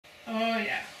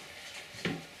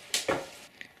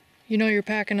You know you're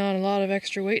packing on a lot of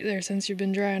extra weight there since you've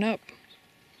been drying up.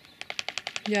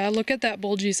 Yeah, look at that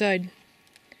bulgy side.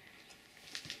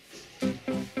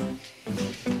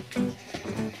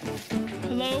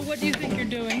 Hello, what do you think you're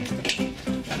doing?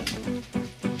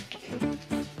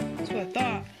 That's what I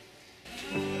thought.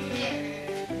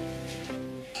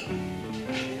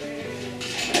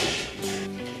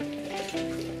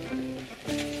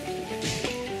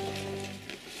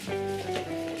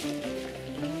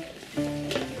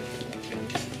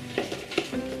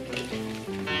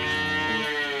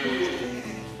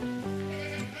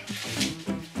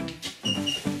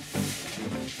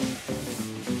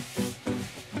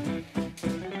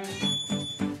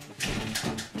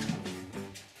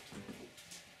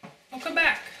 Welcome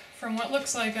back from what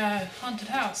looks like a haunted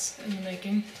house in the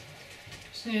making.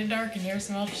 Just need it dark in here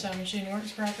so the ultrasound machine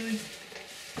works properly.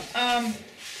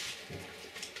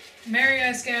 Mary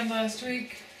I scanned last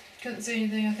week. Couldn't see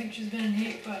anything. I think she's been in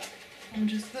heat, but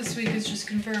this week is just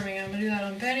confirming. I'm gonna do that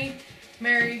on Penny,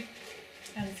 Mary,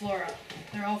 and Flora.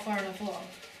 They're all far enough along.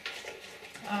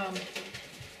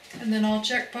 And then I'll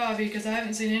check Pavi because I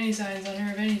haven't seen any signs on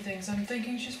her of anything, so I'm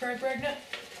thinking she's probably pregnant.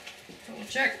 But we'll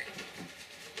check.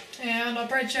 And I'll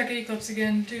probably check Eclipse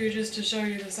again too, just to show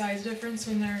you the size difference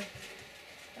when they're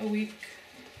a week,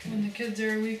 when the kids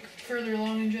are a week further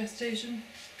along in gestation.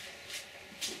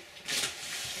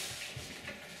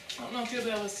 I don't know if you'll be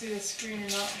able to see the screen or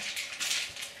not.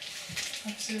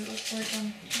 I'll see what it looks like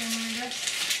on camera, I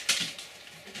guess.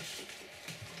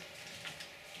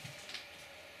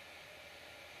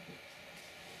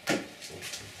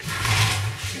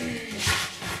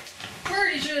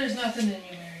 Pretty sure there's nothing in you,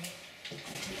 Mary.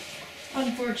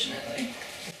 Unfortunately.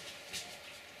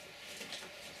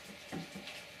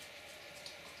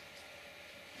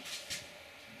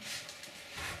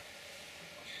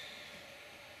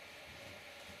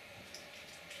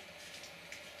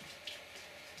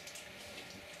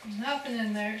 Nothing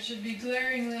in there. It should be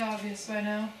glaringly obvious by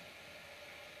now.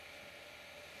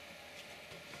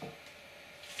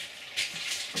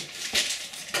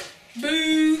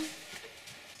 Boo!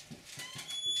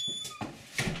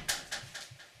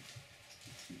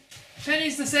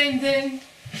 Penny's the same thing.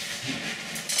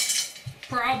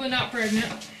 Probably not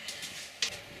pregnant.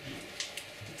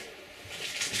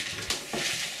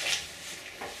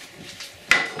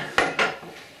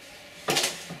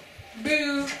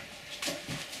 Boo!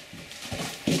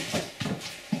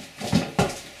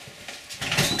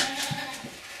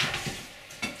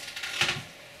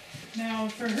 Now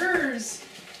for hers,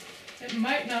 it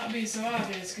might not be so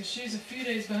obvious because she's a few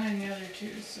days behind the other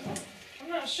two, so I'm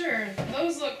not sure.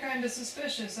 Those look kind of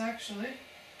suspicious, actually.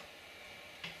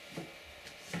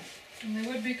 And they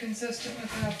would be consistent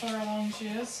with how far along she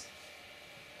is.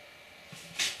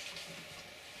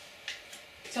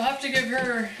 So I'll have to give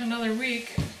her another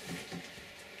week.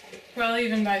 Well,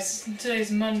 even by today's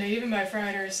Monday, even by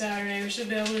Friday or Saturday, we should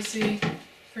be able to see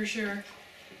for sure.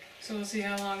 So we'll see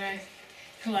how long I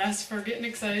last for getting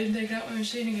excited and taking out my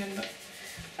machine again. But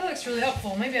that looks really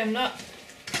helpful. Maybe I'm not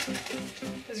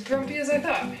as grumpy as I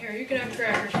thought. Here, you can have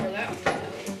crackers for that.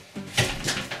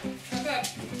 How about?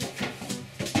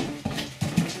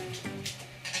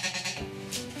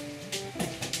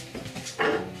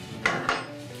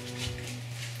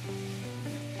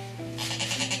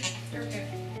 You're okay.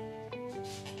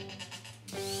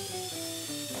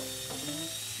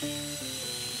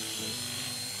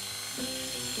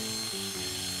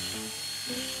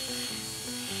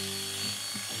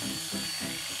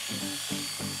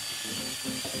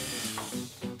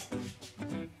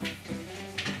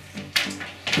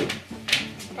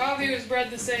 Bobby was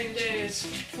bred the same day as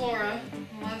Flora,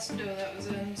 the last doe that was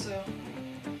in, so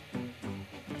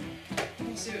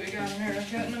we'll see what we got in her.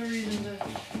 I've got no reason to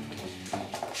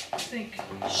think.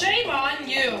 Shame on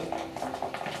you!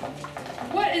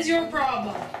 What is your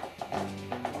problem?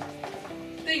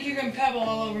 Think you can pebble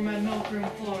all over my milk room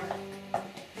floor.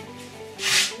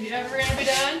 Are you ever gonna be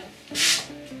done?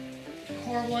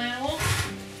 Horrible animal.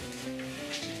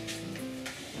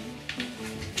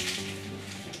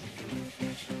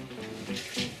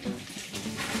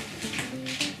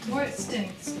 Boy, it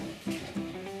stinks.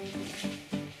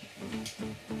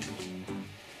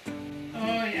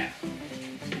 Oh yeah.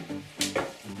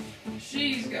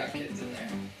 She's got kids in there.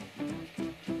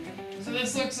 So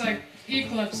this looks like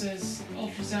Eclipse's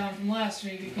ultrasound from last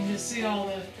week. You can just see all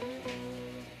the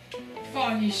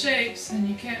foggy shapes and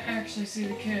you can't actually see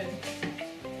the kid.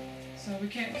 So we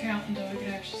can't count until we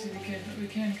can actually see the kid, but we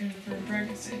can confirm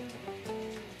pregnancy.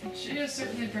 And she is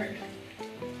certainly pregnant.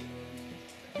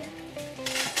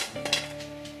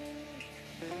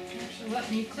 Actually, let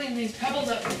me clean these pebbles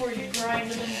up before you grind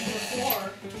them into the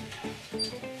floor.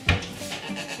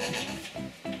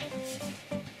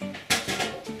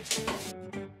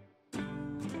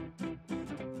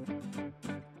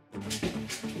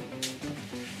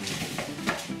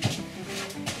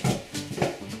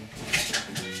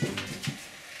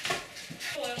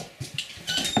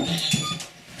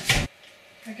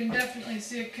 definitely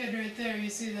see a kid right there. You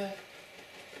see the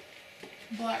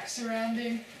black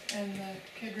surrounding and the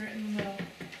kid right in the middle.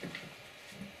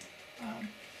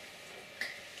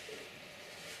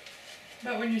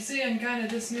 But when you're seeing kind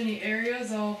of this many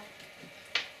areas all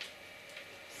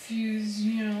fused,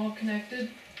 you know, all connected,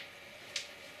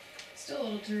 still a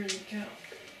little too early to count.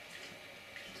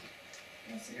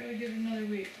 Guess I gotta give it another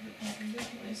week, but I can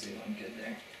definitely see one kid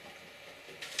there.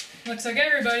 Looks like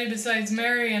everybody besides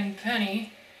Mary and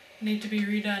Penny need to be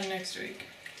redone next week.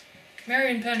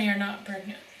 Mary and Penny are not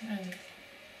pregnant, and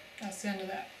that's the end of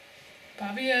that.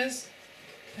 Poppy is.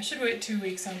 I should wait 2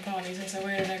 weeks on Poppy since I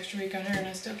waited an extra week on her and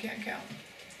I still can't count.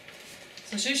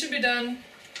 So she should be done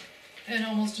in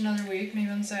almost another week, maybe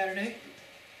on Saturday.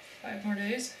 5 more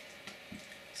days.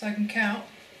 So I can count.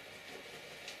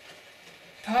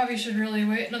 Poppy should really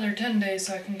wait another 10 days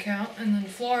so I can count. And then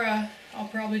Flora, I'll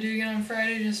probably do again on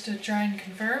Friday just to try and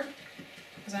confirm.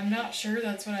 Because I'm not sure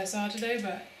that's what I saw today,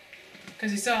 but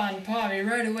because you saw on Poppy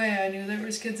right away I knew there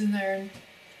was kids in there, and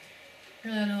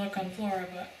really had to look on Flora,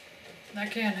 but that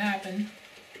can't happen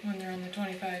when they're on the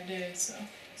 25 days,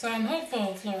 so I'm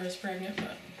hopeful Flora's pregnant,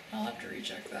 but I'll have to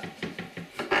recheck that.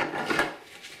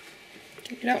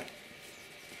 Take it out.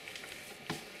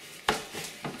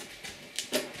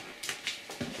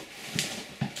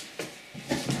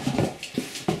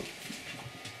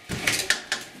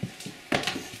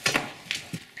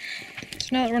 So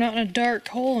now that we're not in a dark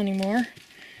hole anymore,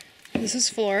 this is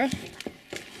Flora.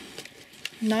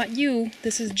 Not you,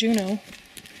 this is Juno.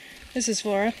 This is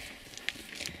Flora,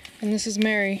 and this is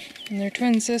Mary, and they're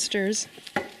twin sisters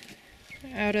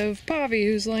out of Pavi,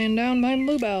 who's laying down behind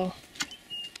Bluebelle.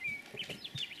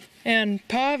 And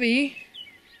Pavi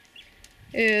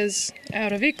is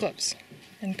out of Eclipse,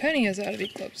 and Penny is out of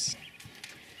Eclipse.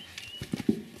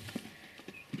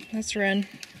 That's Ren.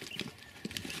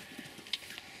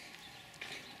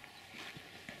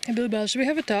 Hey Bluebelle, should we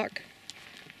have a talk?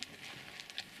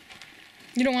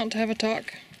 You don't want to have a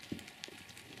talk?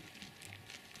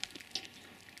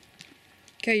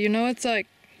 Okay, you know it's like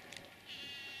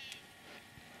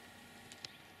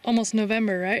almost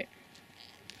November, right?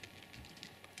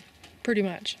 Pretty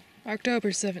much. October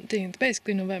 17th,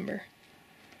 basically November.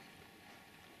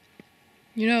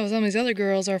 You know, some of these other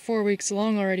girls are 4 weeks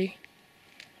along already.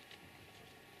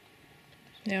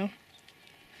 Yeah.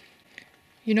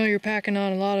 You know you're packing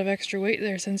on a lot of extra weight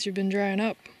there since you've been drying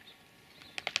up.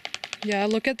 Yeah,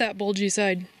 look at that bulgy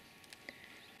side.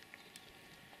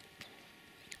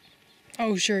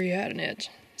 Oh, sure, you had an itch.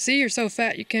 See, you're so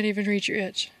fat you can't even reach your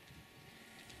itch.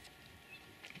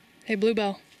 Hey,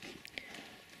 Bluebelle.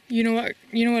 You know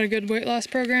what a good weight loss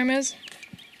program is?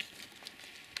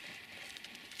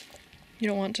 You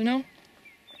don't want to know?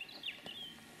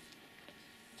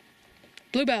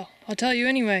 Bluebelle, I'll tell you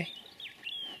anyway.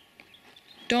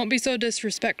 Don't be so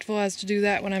disrespectful as to do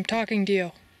that when I'm talking to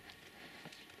you.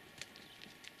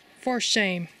 For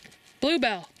shame.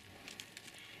 Bluebelle!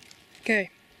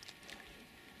 Okay.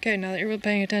 Okay, now that you're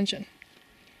paying attention.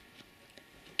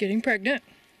 Getting pregnant.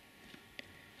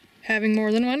 Having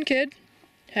more than one kid.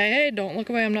 Hey, don't look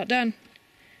away, I'm not done.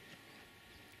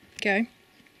 Okay.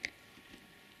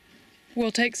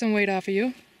 We'll take some weight off of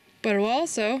you, but it will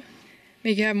also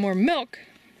make you have more milk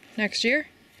next year,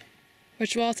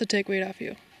 which will also take weight off of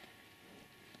you.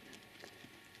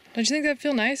 Don't you think that'd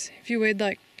feel nice if you weighed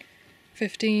like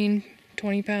 15,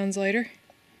 20 pounds lighter?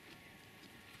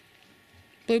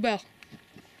 Bluebelle.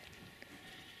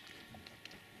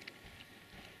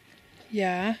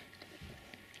 Yeah.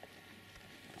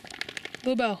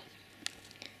 Bluebelle,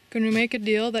 can we make a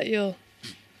deal that you'll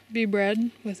be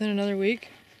bred within another week?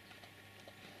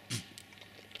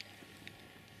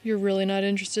 You're really not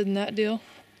interested in that deal?